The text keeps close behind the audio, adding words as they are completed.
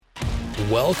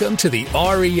Welcome to the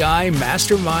REI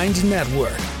Masterminds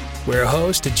Network, where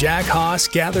host Jack Haas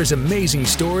gathers amazing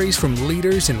stories from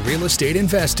leaders in real estate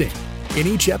investing. In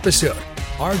each episode,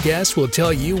 our guests will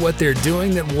tell you what they're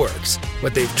doing that works,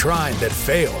 what they've tried that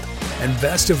failed, and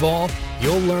best of all,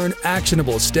 you'll learn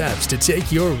actionable steps to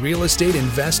take your real estate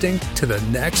investing to the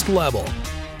next level.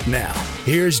 Now,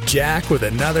 here's Jack with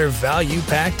another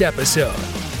value-packed episode.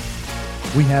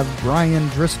 We have Brian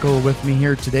Driscoll with me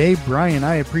here today. Brian,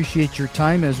 I appreciate your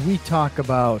time as we talk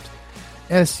about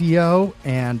SEO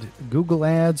and Google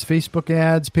ads, Facebook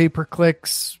ads,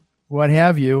 pay-per-clicks, what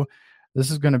have you.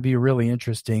 This is going to be really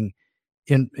interesting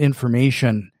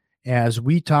information as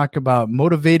we talk about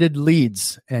motivated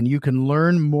leads. And you can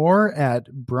learn more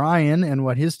at Brian and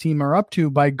what his team are up to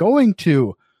by going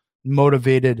to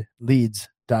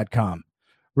motivatedleads.com.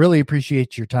 Really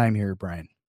appreciate your time here, Brian.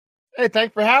 Hey,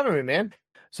 thanks for having me, man.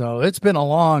 So it's been a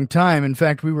long time. In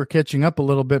fact, we were catching up a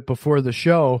little bit before the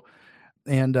show,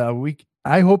 and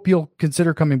I hope you'll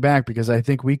consider coming back because I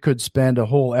think we could spend a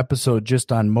whole episode just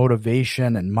on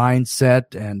motivation and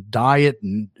mindset and diet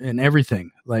and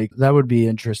everything. Like, that would be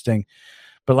interesting.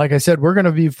 But like I said, we're going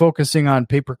to be focusing on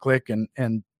pay-per-click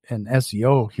and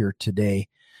SEO here today,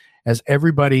 as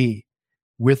everybody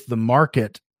with the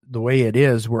market the way it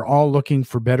is, we're all looking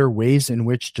for better ways in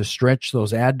which to stretch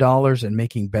those ad dollars and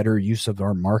making better use of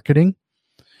our marketing.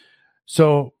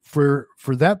 So for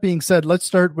that being said, let's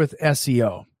start with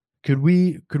SEO. Could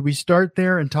we start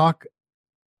there and talk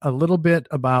a little bit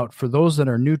about, for those that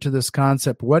are new to this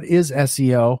concept, what is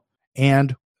SEO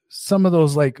and some of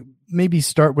those, like, maybe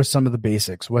start with some of the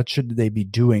basics. What should they be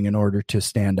doing in order to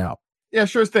stand out? Yeah,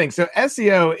 sure thing. So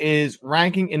SEO is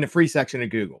ranking in the free section of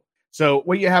Google. So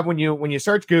what you have when you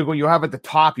search Google, you have at the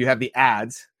top, you have the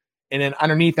ads. And then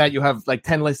underneath that, you have like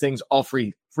 10 listings, all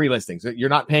free listings. You're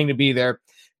not paying to be there.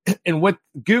 And what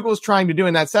Google's trying to do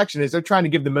in that section is they're trying to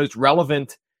give the most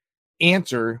relevant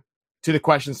answer to the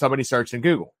question somebody searched in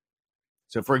Google.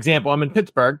 So for example, I'm in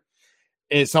Pittsburgh.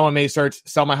 Someone may search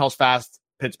sell my house fast,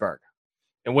 Pittsburgh.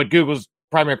 And what Google's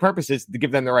primary purpose is to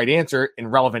give them the right answer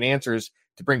and relevant answers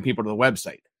to bring people to the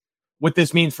website. What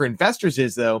this means for investors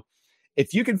is, though,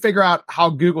 if you can figure out how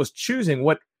Google's choosing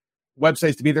what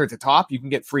websites to be there at the top, you can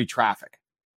get free traffic,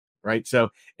 right?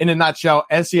 So in a nutshell,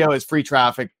 SEO is free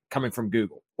traffic coming from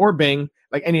Google or Bing,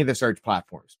 like any of the search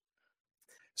platforms.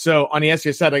 So on the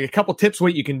SEO side, like a couple tips,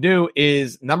 what you can do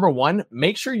is, number one,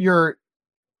 make sure your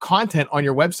content on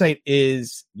your website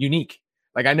is unique.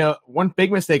 Like, I know one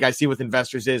big mistake I see with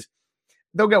investors is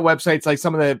they'll get websites like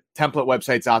some of the template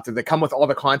websites out there that come with all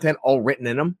the content all written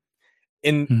in them.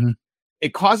 And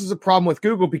it causes a problem with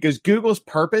Google because Google's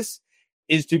purpose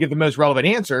is to give the most relevant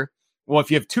answer. Well,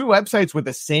 if you have two websites with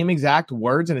the same exact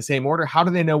words in the same order, how do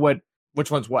they know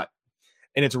which one's what?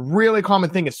 And it's a really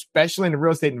common thing, especially in the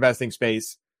real estate investing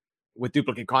space with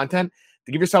duplicate content.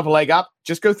 To give yourself a leg up,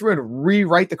 just go through and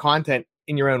rewrite the content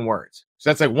in your own words.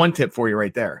 So that's like one tip for you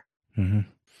right there.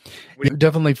 Mm-hmm.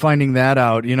 Definitely finding that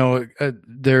out.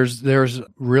 There's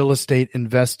real estate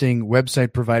investing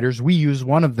website providers. We use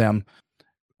one of them.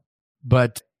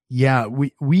 But yeah,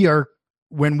 we are,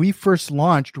 when we first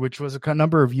launched, which was a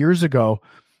number of years ago,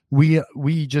 we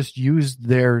just used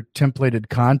their templated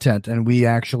content and we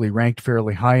actually ranked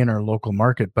fairly high in our local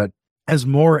market. But as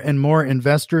more and more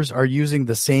investors are using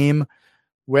the same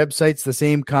websites, the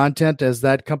same content, as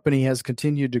that company has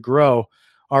continued to grow,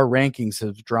 our rankings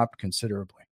have dropped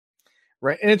considerably.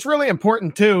 Right. And it's really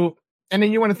important too. And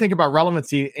then you want to think about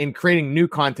relevancy in creating new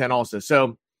content also.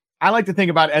 So I like to think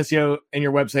about SEO and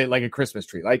your website like a Christmas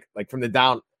tree, like from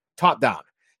the top down.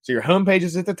 So your home page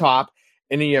is at the top,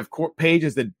 and then you have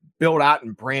pages that build out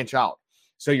and branch out.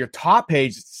 So your top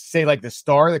page, say like the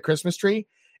star of the Christmas tree,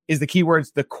 is the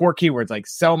keywords, the core keywords, like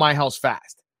sell my house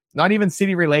fast. Not even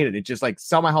city related. It's just like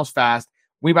sell my house fast,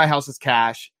 we buy houses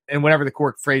cash, and whatever the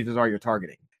core phrases are you're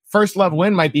targeting. First level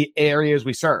win might be areas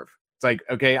we serve. It's like,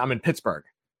 okay, I'm in Pittsburgh,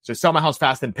 so sell my house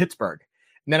fast in Pittsburgh.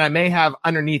 And then I may have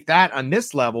underneath that on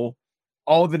this level,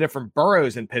 all the different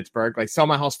boroughs in Pittsburgh, like sell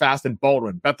my house fast in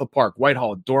Baldwin, Bethel Park,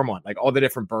 Whitehall, Dormont, like all the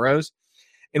different boroughs.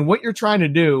 And what you're trying to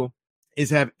do is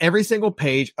have every single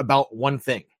page about one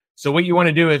thing. So what you want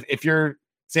to do is, if you're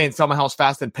saying sell my house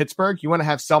fast in Pittsburgh, you want to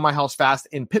have sell my house fast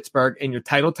in Pittsburgh in your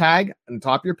title tag on the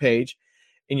top of your page,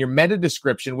 in your meta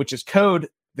description, which is code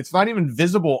that's not even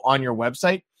visible on your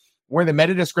website. Where the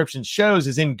meta description shows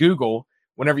is in Google.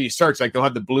 Whenever you search, like they'll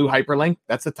have the blue hyperlink,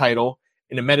 that's the title.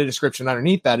 And the meta description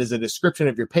underneath that is a description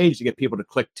of your page to get people to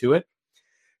click to it.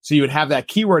 So you would have that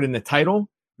keyword in the title,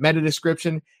 meta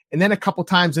description, and then a couple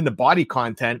times in the body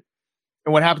content.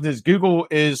 And what happens is Google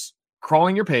is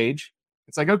crawling your page.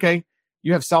 It's like, okay,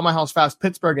 You have Sell My House Fast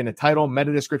Pittsburgh in the title,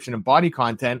 meta description, and body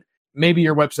content. Maybe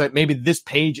your website, maybe this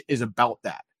page is about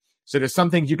that. So there's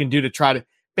some things you can do to try to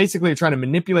basically try to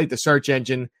manipulate the search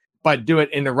engine, but do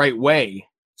it in the right way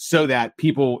so that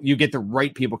you get the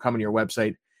right people coming to your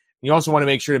website. You also want to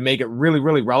make sure to make it really,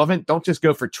 really relevant. Don't just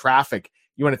go for traffic.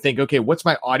 You want to think, okay, what's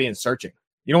my audience searching?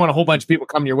 You don't want a whole bunch of people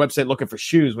coming to your website looking for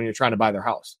shoes when you're trying to buy their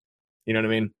house. You know what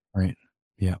I mean? Right.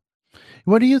 Yeah.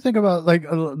 What do you think about like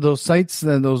those sites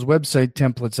and those website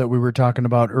templates that we were talking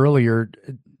about earlier?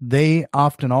 They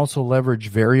often also leverage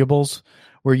variables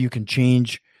where you can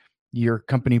change your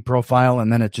company profile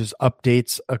and then it just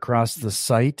updates across the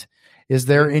site. Is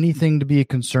there anything to be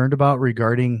concerned about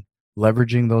regarding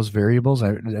leveraging those variables? I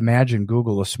imagine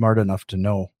Google is smart enough to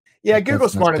know. Yeah,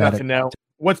 Google's smart enough to know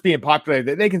what's being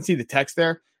populated. They can see the text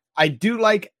there. I do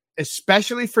like,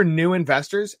 especially for new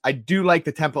investors, I do like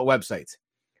the template websites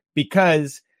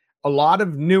because a lot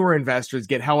of newer investors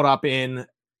get held up in,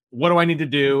 what do I need to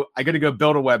do? I got to go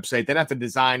build a website. Then I have to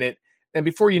design it. And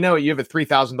before you know it, you have a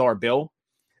 $3,000 bill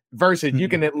versus you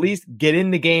can at least get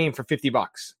in the game for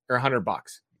 $50 or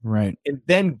 $100. Right. And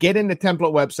then get in the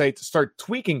template website to start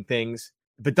tweaking things,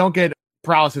 but don't get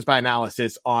paralysis by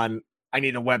analysis on, I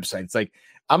need a website. It's like,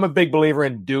 I'm a big believer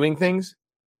in doing things.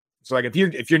 So like if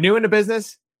you're new in the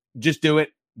business, just do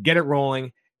it, get it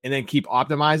rolling, and then keep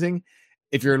optimizing.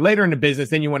 If you're later in the business,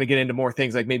 then you want to get into more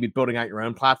things like maybe building out your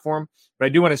own platform. But I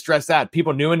do want to stress that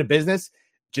people new in the business,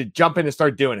 just jump in and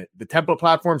start doing it. The template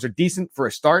platforms are decent for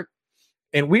a start.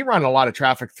 And we run a lot of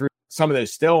traffic through some of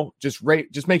those still. Just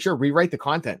make sure rewrite the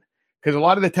content. Because a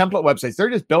lot of the template websites, they're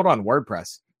just built on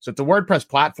WordPress. So it's a WordPress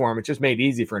platform. It's just made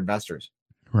easy for investors.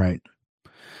 Right.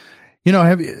 You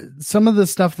know, some of the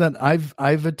stuff that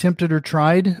I've attempted or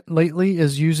tried lately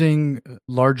is using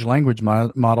large language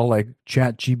model like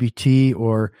ChatGPT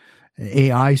or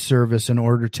AI service in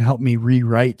order to help me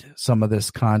rewrite some of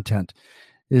this content.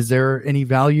 Is there any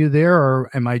value there, or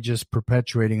am I just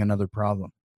perpetuating another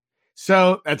problem?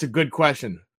 So that's a good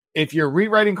question. If you're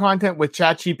rewriting content with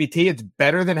ChatGPT, it's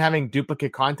better than having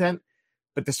duplicate content,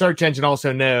 but the search engine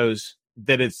also knows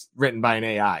that it's written by an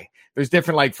AI. There's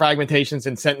different like fragmentations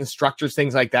and sentence structures,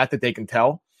 things like that they can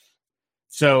tell.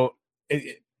 So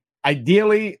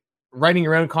ideally, writing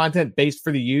your own content based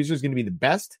for the user is going to be the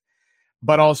best.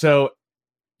 But also,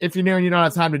 if you're new and you don't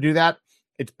have time to do that,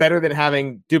 it's better than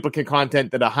having duplicate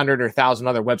content that 100 or 1,000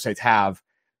 other websites have,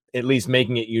 at least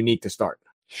making it unique to start.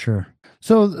 Sure.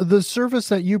 So the service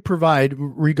that you provide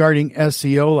regarding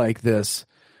SEO like this,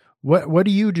 what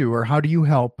do you do, or how do you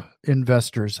help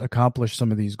investors accomplish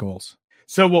some of these goals?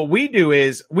 So what we do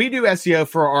is we do SEO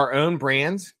for our own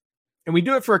brands, and we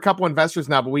do it for a couple investors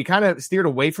now, but we kind of steered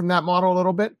away from that model a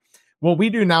little bit. What we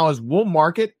do now is we'll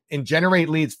market and generate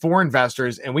leads for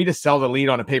investors, and we just sell the lead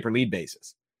on a pay-per-lead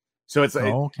basis. So it's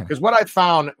because what I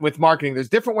found with marketing, there's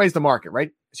different ways to market,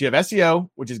 right? So you have SEO,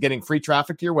 which is getting free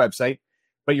traffic to your website,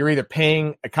 but you're either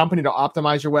paying a company to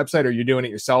optimize your website or you're doing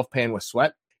it yourself, paying with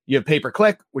sweat. You have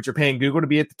pay-per-click, which you're paying Google to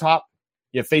be at the top.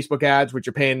 You have Facebook ads, which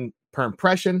you're paying per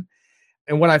impression.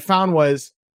 And what I found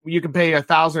was you can pay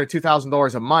 $1,000 or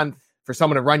 $2,000 a month for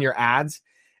someone to run your ads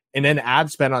and then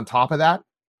ad spend on top of that.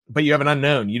 But you have an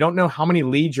unknown. You don't know how many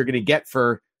leads you're going to get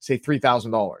for, say,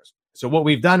 $3,000. So what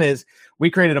we've done is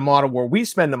we created a model where we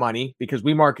spend the money because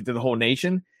we market to the whole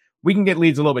nation. We can get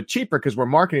leads a little bit cheaper because we're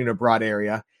marketing to a broad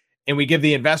area. And we give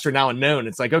the investor now a known.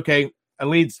 It's like, okay, a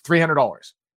lead's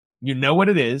 $300. You know what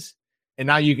it is. And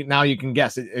now you can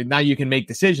guess it. Now you can make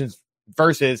decisions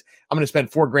versus I'm going to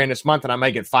spend $4,000 this month and I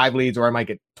might get 5 leads or I might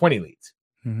get 20 leads.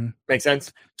 Mm-hmm. Make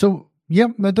sense? So, yeah,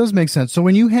 that does make sense. So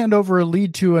when you hand over a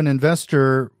lead to an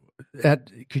investor,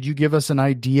 could you give us an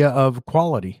idea of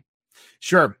quality?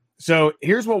 Sure. So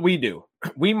here's what we do.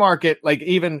 We market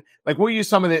we'll use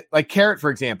some of the, like Carrot, for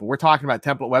example. We're talking about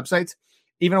template websites.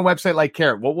 Even a website like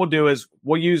Carrot, what we'll do is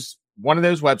we'll use one of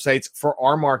those websites for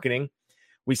our marketing.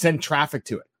 We send traffic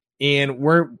to it.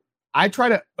 And I try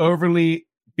to overly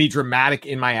be dramatic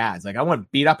in my ads. Like I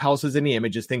want beat up houses in the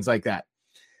images, things like that.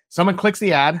 Someone clicks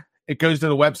the ad, it goes to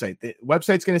the website. The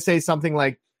website's going to say something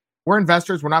like, we're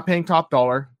investors, we're not paying top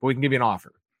dollar, but we can give you an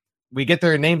offer. We get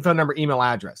their name, phone number, email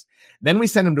address. Then we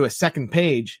send them to a second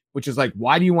page, which is like,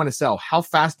 why do you want to sell? How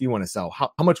fast do you want to sell?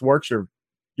 How much work's your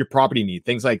property need?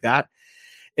 Things like that.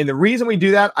 And the reason we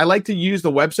do that, I like to use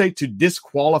the website to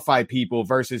disqualify people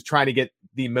versus trying to get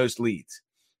the most leads.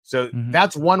 So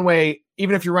that's one way,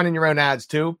 even if you're running your own ads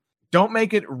too, don't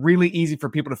make it really easy for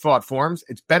people to fill out forms.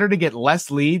 It's better to get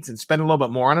less leads and spend a little bit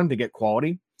more on them to get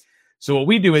quality. So what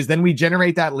we do is then we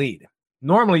generate that lead.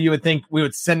 Normally you would think we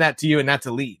would send that to you and that's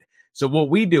a lead. So what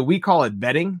we do, we call it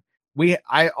vetting.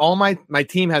 My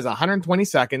team has 120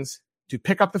 seconds to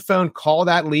pick up the phone, call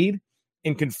that lead,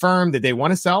 and confirm that they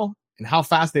want to sell and how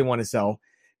fast they want to sell,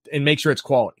 and make sure it's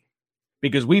quality.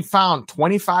 Because we've found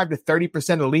 25 to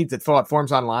 30% of leads that fill out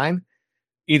forms online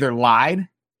either lied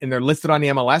and they're listed on the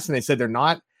MLS and they said they're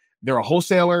not. They're a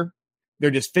wholesaler.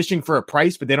 They're just fishing for a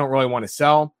price, but they don't really want to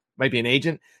sell. Might be an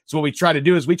agent. So what we try to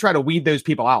do is we try to weed those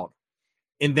people out.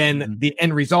 And then the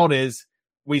end result is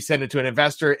we send it to an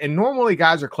investor. And normally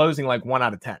guys are closing like 1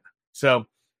 out of 10. So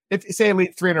if you say a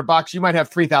lead $300, you might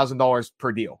have $3,000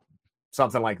 per deal,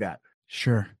 something like that.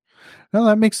 Sure. Well,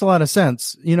 that makes a lot of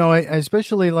sense. You know, I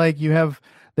especially like they have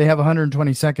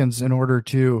 120 seconds in order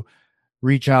to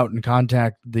reach out and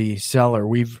contact the seller.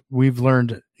 We've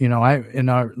learned, you know,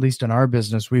 at least in our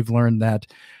business, we've learned that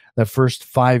the first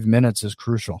 5 minutes is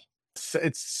crucial.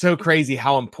 It's so crazy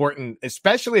how important,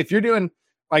 especially if you're doing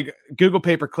like Google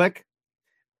pay-per-click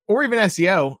or even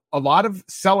SEO, a lot of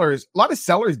sellers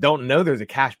don't know there's a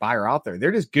cash buyer out there.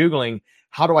 They're just Googling,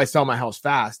 how do I sell my house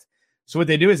fast? So what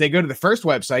they do is they go to the first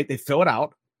website, they fill it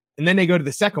out, and then they go to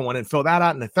the second one and fill that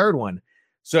out in the third one.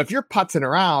 So if you're putzing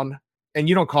around and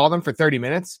you don't call them for 30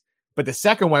 minutes, but the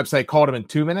second website called them in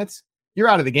 2 minutes, you're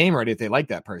out of the game already if they like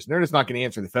that person. They're just not going to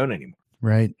answer the phone anymore.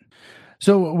 Right.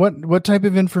 So what type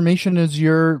of information is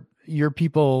your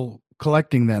people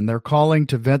collecting then? They're calling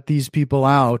to vet these people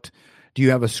out. Do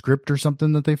you have a script or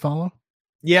something that they follow?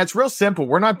 Yeah, it's real simple.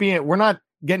 We're not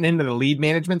getting into the lead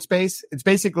management space. It's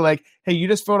basically like, hey, you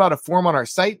just filled out a form on our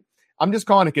site. I'm just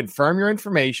calling to confirm your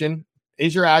information.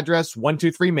 Is your address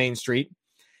 123 Main Street?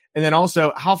 And then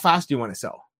also, how fast do you want to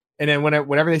sell? And then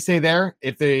whatever they say there,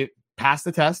 if they pass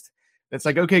the test, it's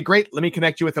like, okay, great. Let me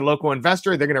connect you with a local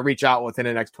investor. They're going to reach out within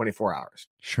the next 24 hours.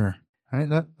 Sure. Right,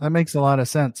 that makes a lot of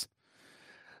sense.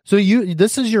 So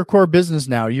this is your core business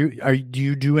now. Do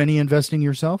you do any investing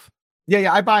yourself?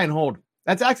 Yeah, I buy and hold.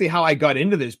 That's actually how I got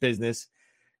into this business,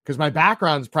 because my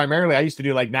background's primarily, I used to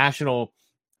do like national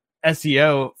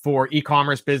SEO for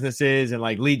e-commerce businesses and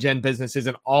like lead gen businesses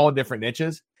and all different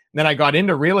niches. And then I got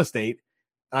into real estate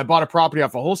and I bought a property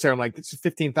off a wholesaler. I'm like, this is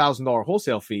a $15,000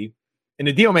 wholesale fee. And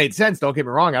the deal made sense. Don't get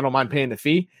me wrong. I don't mind paying the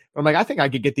fee. But I'm like, I think I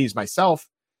could get these myself.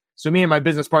 So me and my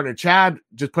business partner, Chad,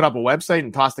 just put up a website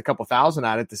and tossed a couple thousand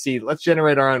at it to see, let's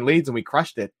generate our own leads. And we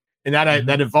crushed it. And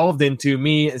that evolved into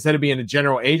me, instead of being a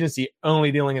general agency,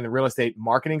 only dealing in the real estate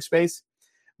marketing space.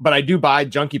 But I do buy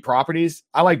junky properties.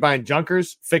 I like buying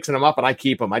junkers, fixing them up, and I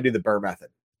keep them. I do the Burr method.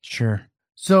 Sure.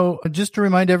 So just to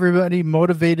remind everybody,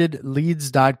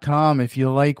 motivatedleads.com, if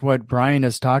you like what Brian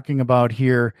is talking about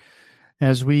here,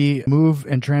 as we move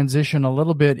and transition a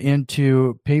little bit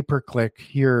into pay-per-click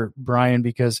here, Brian,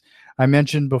 because I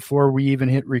mentioned before we even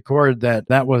hit record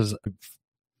that was a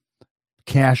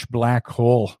cash black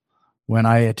hole when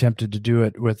I attempted to do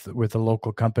it with a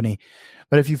local company.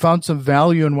 But if you found some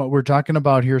value in what we're talking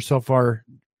about here so far,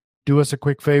 do us a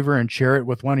quick favor and share it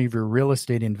with one of your real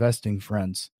estate investing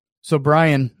friends. So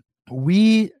Brian,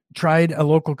 we tried a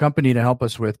local company to help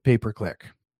us with pay-per-click.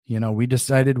 You know, we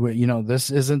decided, this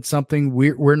isn't something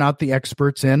we're not the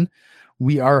experts in.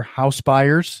 We are house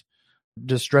buyers,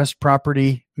 distressed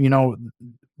property. You know,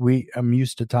 I'm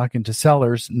used to talking to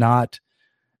sellers, not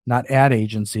ad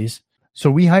agencies. So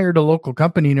we hired a local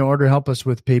company in order to help us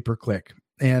with pay-per-click.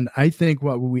 And I think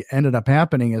what we ended up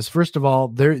happening is, first of all,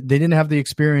 they didn't have the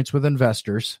experience with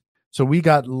investors. So we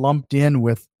got lumped in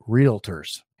with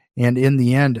realtors. And in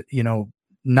the end,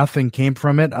 nothing came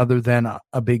from it other than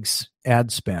a big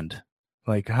ad spend.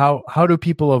 Like how do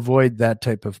people avoid that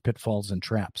type of pitfalls and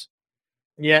traps?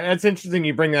 Yeah, that's interesting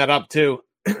you bring that up too.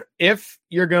 If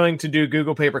you're going to do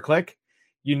Google pay-per-click,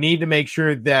 you need to make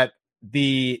sure that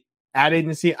the ad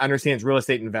agency understands real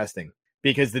estate investing,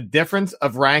 because the difference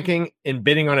of ranking and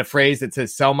bidding on a phrase that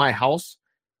says sell my house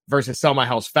versus sell my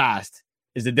house fast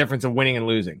is the difference of winning and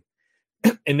losing.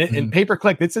 And in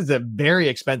pay-per-click, this is a very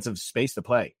expensive space to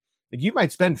play. Like you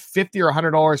might spend $50 or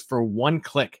 $100 for one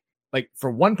click, like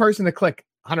for one person to click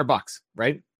 $100,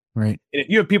 right? Right. And if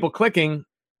you have people clicking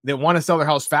that want to sell their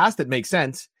house fast, it makes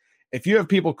sense. If you have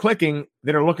people clicking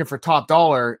that are looking for top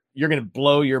dollar, you're going to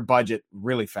blow your budget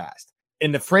really fast.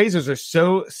 And the phrases are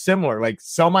so similar, like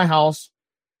sell my house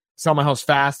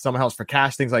fast, sell my house for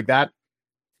cash, things like that.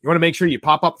 You want to make sure you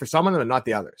pop up for some of them and not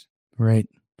the others. Right.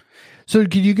 So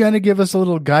could you kind of give us a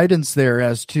little guidance there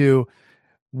as to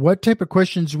what type of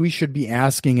questions we should be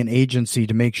asking an agency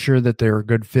to make sure that they're a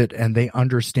good fit and they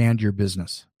understand your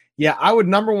business? Yeah, I would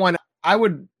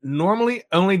normally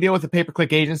only deal with a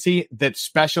pay-per-click agency that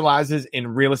specializes in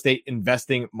real estate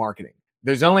investing marketing.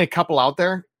 There's only a couple out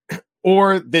there,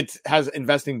 or that has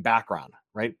investing background,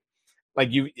 right? Like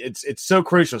it's so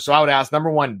crucial. So I would ask,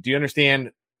 number one, do you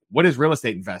understand what is real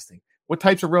estate investing? What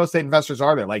types of real estate investors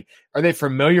are there? Like, are they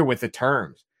familiar with the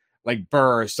terms like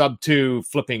BRRRR, sub-2,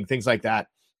 flipping, things like that?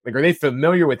 Like, are they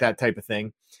familiar with that type of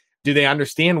thing? Do they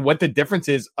understand what the difference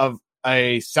is of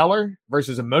a seller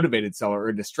versus a motivated seller or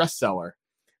a distressed seller?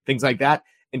 Things like that.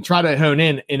 And try to hone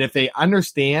in. And if they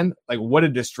understand like what a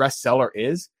distressed seller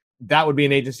is, that would be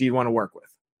an agency you want to work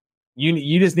with.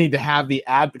 You just need to have the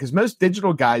ad, because most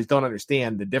digital guys don't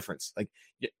understand the difference. Like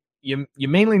you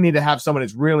mainly need to have someone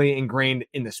that's really ingrained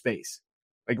in the space.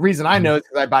 Like, reason I know is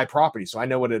because I buy property, so I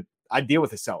know I deal with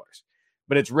the sellers.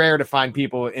 But it's rare to find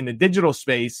people in the digital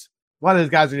space. A lot of those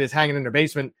guys are just hanging in their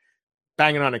basement,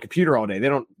 banging on a computer all day. They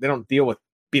don't deal with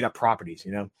beat up properties,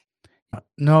 you know.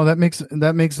 No, that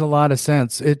makes a lot of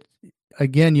sense. It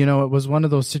again, it was one of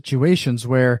those situations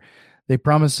where they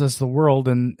promised us the world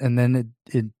and then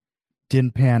it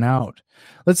didn't pan out.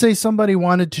 Let's say somebody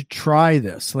wanted to try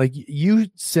this. Like you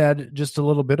said just a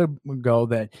little bit ago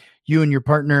that you and your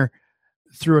partner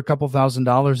threw a couple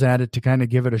 $1,000s at it to kind of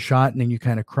give it a shot, and then you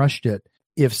kind of crushed it.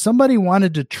 If somebody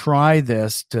wanted to try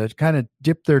this, to kind of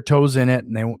dip their toes in it,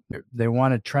 and they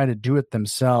want to try to do it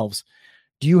themselves,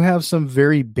 do you have some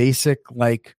very basic,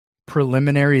 like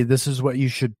preliminary, this is what you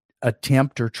should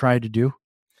attempt or try to do?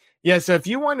 Yeah. So if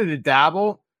you wanted to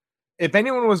dabble, if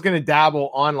anyone was going to dabble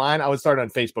online, I would start on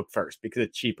Facebook first because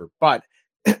it's cheaper. But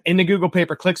in the Google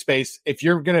pay-per-click space, if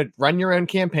you're going to run your own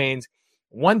campaigns,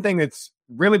 one thing that's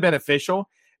really beneficial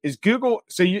is Google.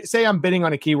 So you say I'm bidding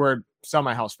on a keyword, sell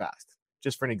my house fast,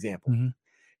 just for an example. Mm-hmm.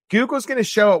 Google's going to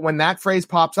show it when that phrase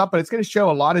pops up, but it's going to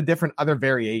show a lot of different other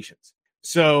variations.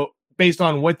 So based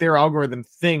on what their algorithm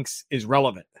thinks is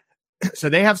relevant. So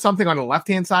they have something on the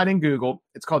left-hand side in Google.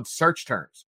 It's called search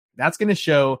terms. That's going to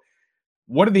show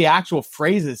what are the actual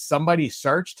phrases somebody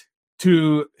searched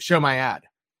to show my ad.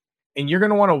 And you're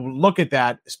going to want to look at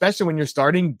that, especially when you're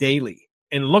starting daily,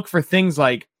 and look for things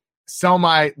like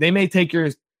they may take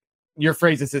your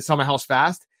phrase that says sell my house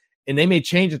fast, and they may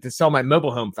change it to sell my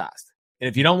mobile home fast. And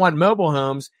if you don't want mobile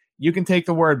homes, you can take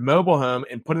the word mobile home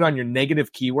and put it on your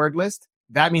negative keyword list.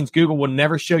 That means Google will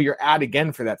never show your ad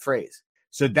again for that phrase.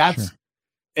 So that's, sure.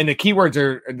 And the keywords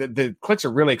the clicks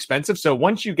are really expensive. So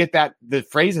once you get the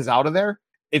phrases out of there,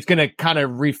 it's going to kind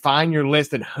of refine your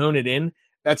list and hone it in.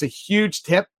 That's a huge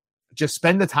tip. Just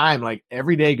spend the time, like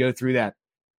every day, go through that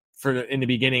in the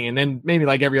beginning, and then maybe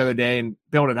like every other day and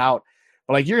build it out.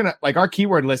 But like you're going to, like our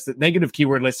keyword list, the negative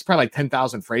keyword list is probably like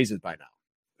 10,000 phrases by now.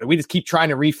 But we just keep trying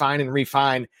to refine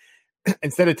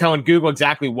instead of telling Google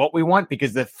exactly what we want,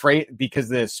 because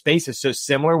the space is so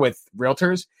similar with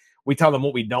realtors, we tell them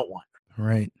what we don't want.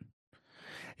 Right.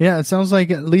 Yeah, it sounds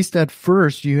like at least at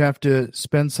first you have to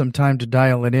spend some time to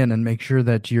dial it in and make sure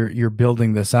that you're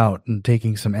building this out and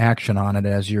taking some action on it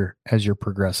as you're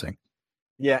progressing.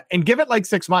 Yeah, and give it like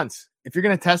 6 months. If you're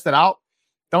going to test it out,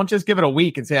 don't just give it a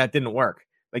week and say that didn't work.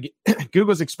 Like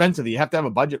Google's expensive. You have to have a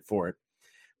budget for it.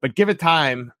 But give it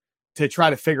time to try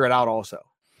to figure it out also.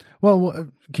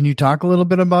 Well, can you talk a little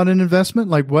bit about an investment?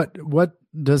 Like what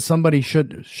does somebody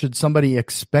should somebody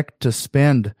expect to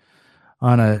spend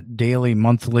on a daily,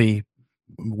 monthly,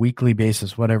 weekly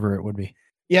basis, whatever it would be?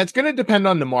 Yeah, it's going to depend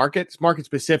on the market. It's market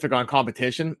specific on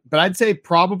competition, but I'd say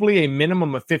probably a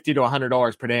minimum of $50 to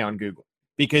 $100 per day on Google,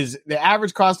 because the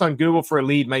average cost on Google for a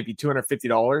lead might be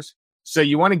 $250. So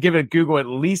you want to give it Google at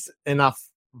least enough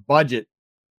budget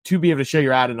to be able to show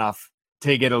your ad enough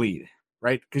to get a lead,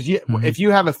 right? Because if you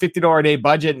have a $50 a day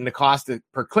budget and the cost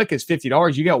per click is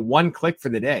 $50, you get one click for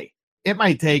the day. It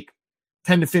might take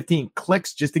 10 to 15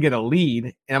 clicks just to get a lead,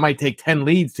 and it might take 10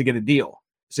 leads to get a deal.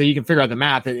 So you can figure out the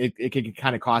math. It can get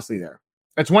kind of costly there.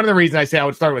 That's one of the reasons I say I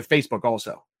would start with Facebook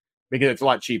also, because it's a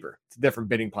lot cheaper. It's a different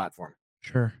bidding platform.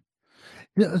 Sure.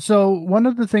 Yeah, so one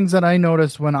of the things that I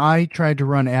noticed when I tried to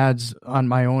run ads on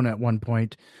my own at one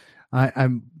point,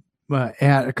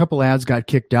 a couple ads got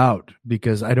kicked out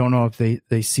because I don't know if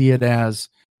they see it as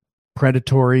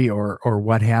predatory or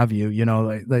what have you. You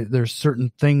know, there's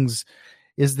certain things.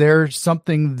 Is there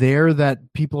something there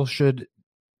that people should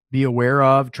be aware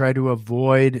of, try to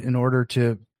avoid in order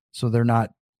so they're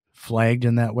not flagged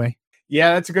in that way?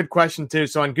 Yeah, that's a good question too.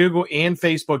 So on Google and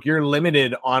Facebook, you're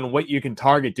limited on what you can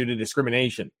target due to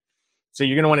discrimination. So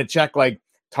you're going to want to check like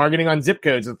targeting on zip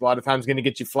codes. A lot of times going to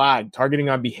get you flagged. Targeting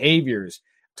on behaviors,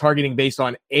 targeting based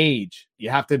on age. You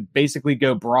have to basically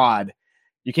go broad.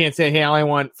 You can't say, hey, I only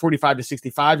want 45 to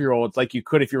 65-year-olds like you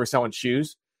could if you were selling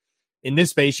shoes. In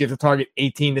this space, you have to target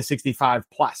 18 to 65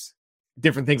 plus,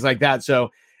 different things like that.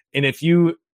 So, and if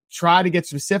you try to get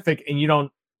specific and you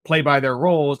don't play by their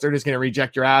rules, they're just going to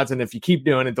reject your ads. And if you keep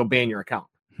doing it, they'll ban your account.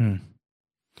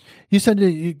 You said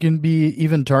you can be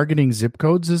even targeting zip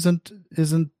codes.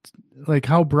 Isn't like,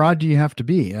 how broad do you have to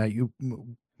be?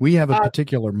 We have a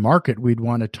particular market we'd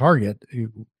want to target.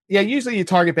 Yeah, usually you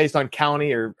target based on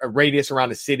county or a radius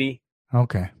around a city.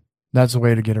 Okay. That's a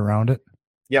way to get around it.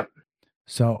 Yep.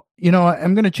 So,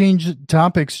 I'm going to change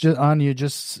topics on you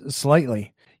just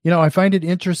slightly. I find it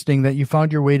interesting that you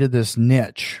found your way to this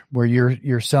niche where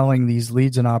you're selling these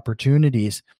leads and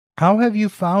opportunities. How have you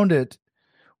found it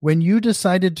when you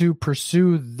decided to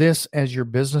pursue this as your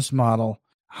business model?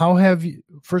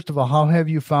 First of all, how have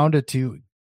you found it to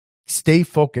stay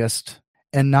focused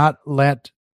and not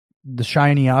let the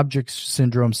shiny object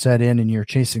syndrome set in and you're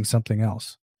chasing something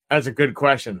else? That's a good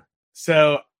question.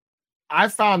 So I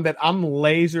found that I'm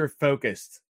laser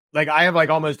focused. Like I have like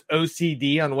almost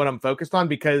OCD on what I'm focused on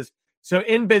because so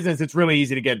in business, it's really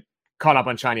easy to get caught up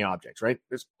on shiny objects, right?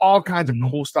 There's all kinds of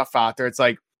cool stuff out there. It's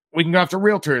like, we can go after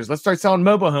realtors. Let's start selling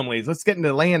mobile home leads. Let's get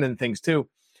into land and things too.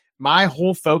 My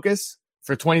whole focus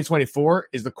for 2024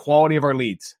 is the quality of our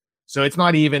leads. So I'm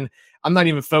not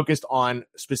even focused on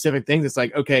specific things. It's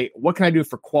like, okay, what can I do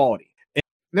for quality? And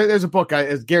there's a book,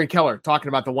 it's Gary Keller talking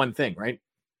about the one thing, right?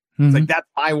 It's like, that's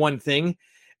my one thing.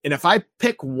 And if I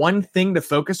pick one thing to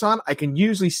focus on, I can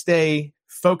usually stay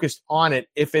focused on it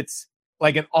if it's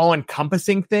like an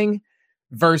all-encompassing thing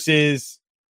versus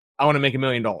I want to make $1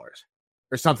 million or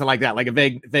something like that, like a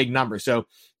vague number. So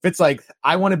if it's like,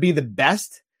 I want to be the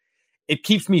best, it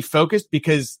keeps me focused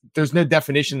because there's no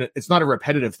definition. It's not a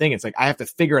repetitive thing. It's like, I have to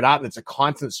figure it out and it's a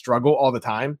constant struggle all the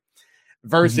time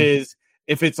versus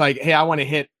if it's like, hey, I want to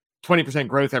hit 20%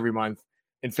 growth every month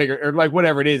and figure, or like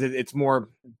whatever it is, it's more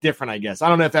different, I guess. I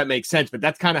don't know if that makes sense, but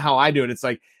that's kind of how I do it. It's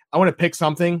like, I want to pick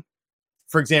something,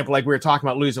 for example, like we were talking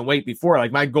about losing weight before,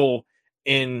 like my goal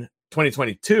in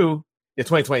 2022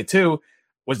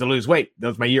 was to lose weight. That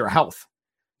was my year of health.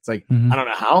 It's like, I don't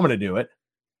know how I'm going to do it,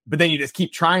 but then you just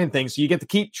keep trying things. So you get to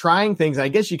keep trying things. I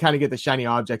guess you kind of get the shiny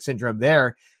object syndrome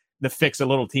there to fix a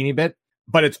little teeny bit,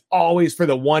 but it's always for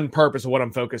the one purpose of what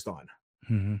I'm focused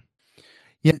on.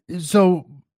 Yeah. So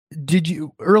did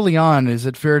you early on, is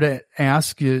it fair to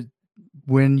ask you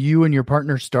when you and your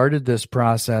partner started this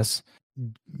process,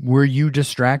 were you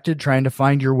distracted trying to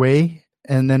find your way?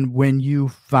 And then when you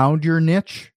found your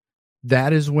niche,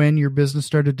 that is when your business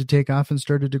started to take off and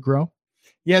started to grow?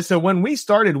 Yeah. So when we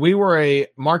started, we were a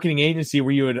marketing agency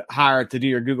where you would hire to do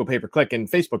your Google pay-per-click and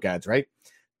Facebook ads, right?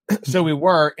 So we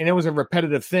were, and it was a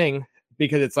repetitive thing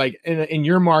because it's like in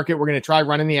your market, we're going to try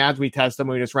running the ads. We test them.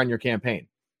 We just run your campaign.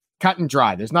 Cut and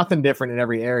dry. There's nothing different in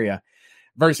every area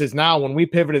versus now when we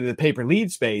pivoted to the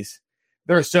pay-per-lead space,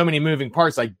 there are so many moving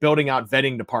parts, like building out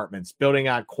vetting departments, building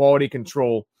out quality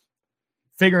control,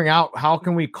 figuring out how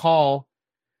can we call,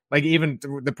 like even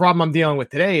the problem I'm dealing with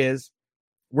today is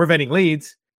we're vetting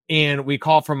leads and we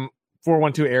call from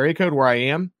 412 area code where I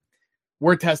am.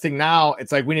 We're testing now.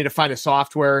 It's like we need to find a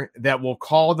software that will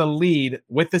call the lead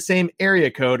with the same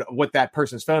area code of what that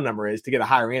person's phone number is to get a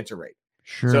higher answer rate.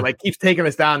 Sure. So it like keeps taking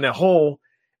us down the hole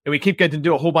and we keep getting to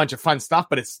do a whole bunch of fun stuff,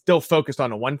 but it's still focused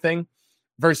on the one thing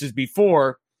versus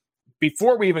before I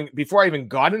even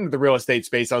got into the real estate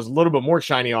space, I was a little bit more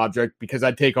shiny object because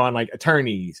I'd take on like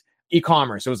attorneys,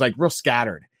 e-commerce. It was like real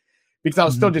scattered because I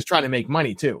was still just trying to make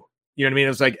money too. You know what I mean? It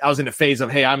was like I was in a phase of,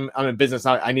 hey, I'm in business.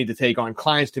 I need to take on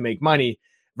clients to make money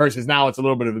versus now it's a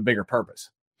little bit of a bigger purpose.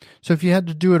 So if you had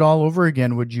to do it all over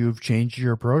again, would you have changed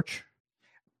your approach?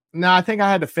 No, I think I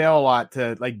had to fail a lot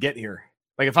to like get here.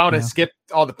 Like if I would have skipped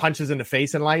all the punches in the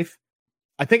face in life,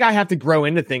 I think I have to grow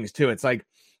into things too. It's like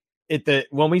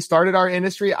when we started our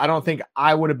industry, I don't think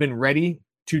I would have been ready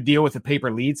to deal with the paper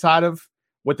lead side of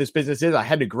what this business is. I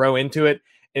had to grow into it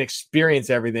and experience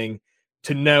everything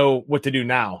to know what to do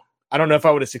now. I don't know if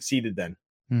I would have succeeded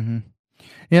then.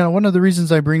 Yeah, one of the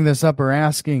reasons I bring this up or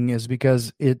asking is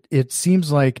because it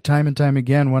seems like time and time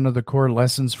again, one of the core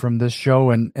lessons from this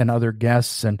show and other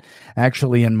guests, and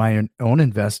actually in my own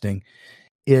investing,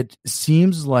 it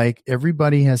seems like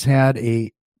everybody has had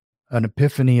an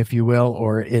epiphany, if you will,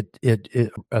 or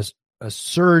a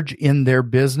surge in their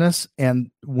business, and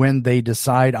when they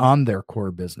decide on their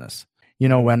core business. You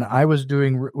know,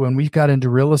 when we got into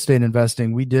real estate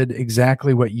investing, we did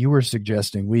exactly what you were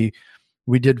suggesting. We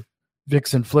did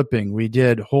fix and flipping, we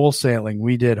did wholesaling,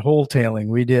 we did wholetailing,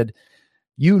 we did,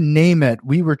 you name it.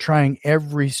 We were trying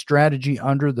every strategy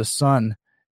under the sun,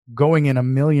 going in a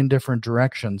million different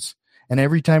directions. And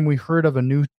every time we heard of a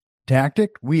new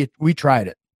tactic, we tried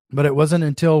it. But it wasn't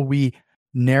until we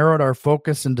narrowed our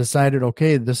focus and decided,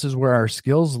 okay, this is where our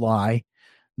skills lie,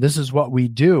 this is what we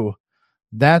do.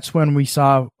 That's when we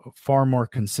saw far more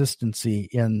consistency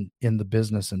in the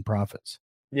business and profits.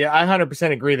 Yeah, I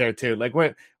 100% agree there too. Like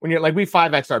when you're like, we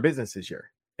 5X'd our business this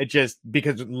year. It just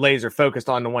because laser focused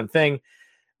on the one thing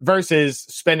versus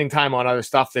spending time on other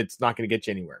stuff that's not going to get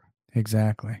you anywhere.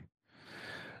 Exactly.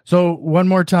 So one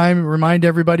more time, remind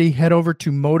everybody, head over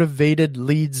to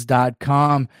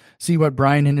motivatedleads.com, see what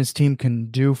Brian and his team can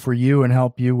do for you and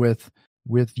help you with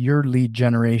your lead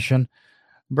generation.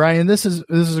 Brian, this is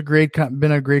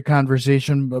been a great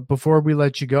conversation, but before we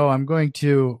let you go, I'm going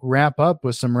to wrap up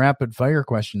with some rapid fire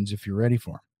questions if you're ready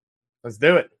for them. Let's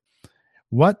do it.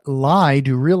 What lie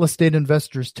do real estate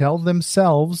investors tell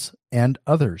themselves and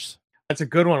others? That's a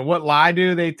good one. What lie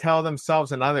do they tell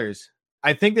themselves and others?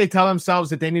 I think they tell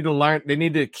themselves that they need to learn, they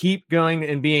need to keep going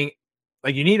and being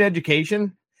like, you need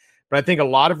education. But I think a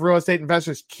lot of real estate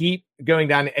investors keep going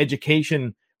down the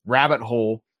education rabbit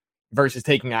hole versus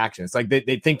taking action. It's like they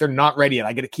think they're not ready yet.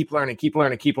 I got to keep learning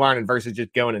versus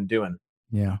just going and doing.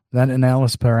 Yeah, that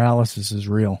analysis paralysis is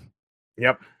real.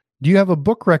 Yep. Do you have a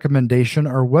book recommendation,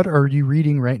 or what are you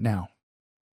reading right now?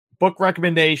 Book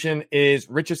recommendation is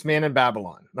Richest Man in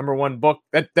Babylon. Number one book.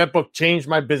 That book changed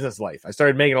my business life. I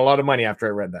started making a lot of money after I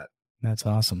read that. That's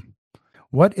awesome.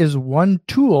 What is one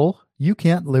tool you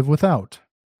can't live without?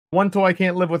 One tool I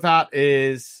can't live without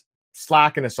is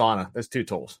Slack and Asana. There's two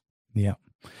tools. Yeah.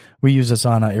 We use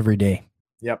Asana every day.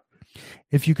 Yep.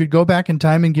 If you could go back in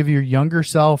time and give your younger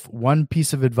self one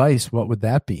piece of advice, what would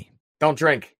that be? Don't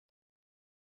drink.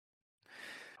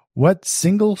 What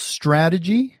single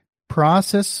strategy,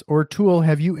 process, or tool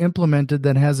have you implemented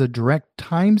that has a direct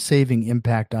time-saving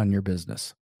impact on your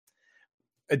business?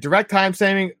 A direct time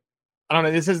saving, I don't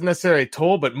know, this isn't necessarily a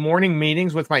tool, but morning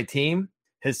meetings with my team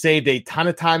has saved a ton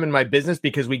of time in my business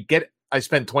because I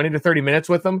spend 20 to 30 minutes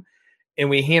with them and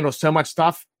we handle so much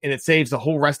stuff and it saves the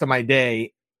whole rest of my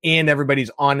day and everybody's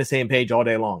on the same page all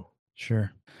day long.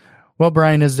 Sure. Well,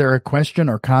 Brian, is there a question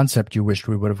or concept you wished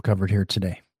we would have covered here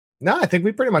today? No, I think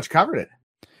we pretty much covered it.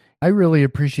 I really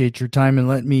appreciate your time and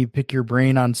let me pick your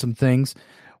brain on some things.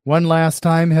 One last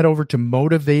time, head over to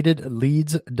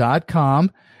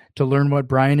motivatedleads.com to learn what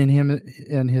Brian and him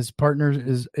and his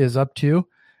partners is up to.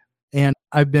 And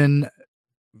I've been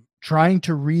trying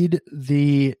to read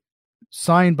the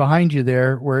sign behind you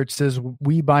there where it says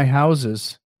 "We buy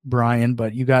houses," Brian,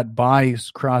 but you got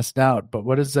 "buys" crossed out. But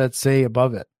what does that say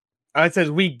above it? It says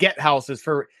 "We get houses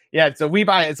for." Yeah, so we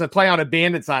buy. It's a play on a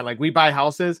bandit sign, like we buy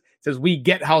houses. It says "We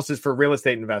get houses for real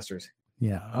estate investors."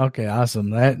 Yeah. Okay.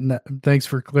 Awesome. Thanks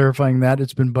for clarifying that.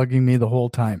 It's been bugging me the whole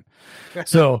time.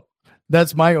 So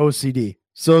that's my OCD.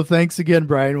 So thanks again,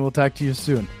 Brian. We'll talk to you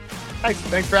soon.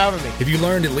 Thanks for having me. Have you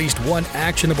learned at least one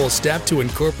actionable step to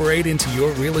incorporate into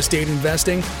your real estate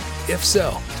investing? If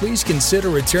so, please consider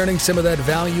returning some of that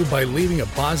value by leaving a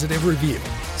positive review,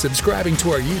 subscribing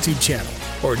to our YouTube channel,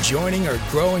 or joining our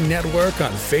growing network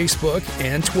on Facebook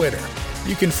and Twitter.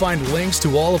 You can find links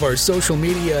to all of our social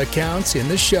media accounts in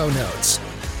the show notes.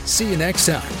 See you next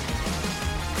time.